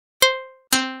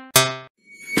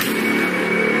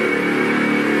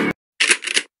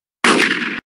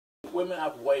women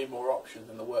have way more options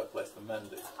in the workplace than men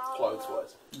do,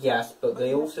 clothes-wise. Yes, but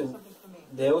they also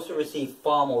receive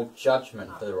far more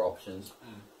judgment for their options.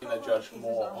 They're judged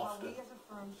more often.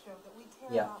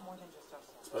 Yeah.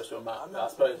 As opposed to a man. I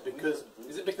suppose because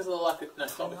is it because of the lack of no,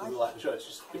 it's not because of the lack of choice, it's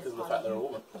just because of the fact they're a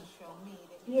woman.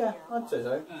 Yeah, I'd say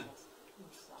so.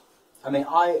 I mean,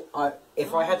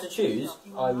 if I had to choose,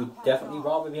 I would definitely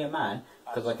rather be a man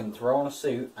because I can throw on a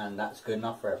suit and that's good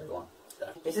enough for everyone.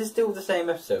 Is this still the same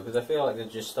episode? Because I feel like they're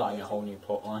just starting a whole new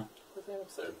plot line. The same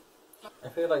episode. I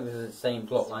feel like this is the same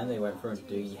plot line they went through in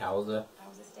Doogie Howser. I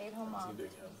was a stay-at-home mom.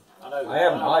 I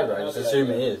haven't either, I just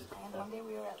assume it is. And one day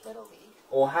we were at Little League.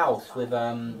 Or House with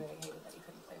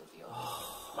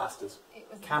Masters.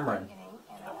 Cameron.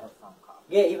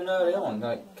 Yeah, even early on,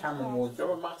 like Cameron was.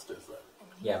 You're a Masters though.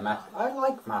 Yeah, I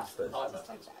like Masters. I like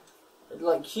Masters.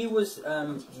 Like she was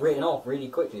written off really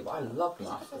quickly, but I loved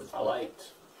Masters. I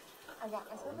liked. I got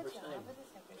myself a job as a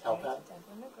secretary. Alpad.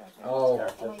 Oh. And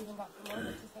I even got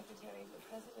promoted to secretary of the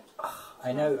president.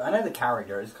 I know the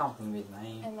character. I just can't think of his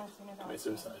name. And that's when I got Commit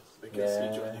suicide because he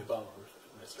joined the Obama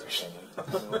administration.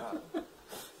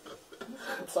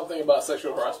 Something about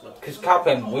sexual harassment. Because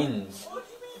Captain wins.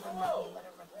 the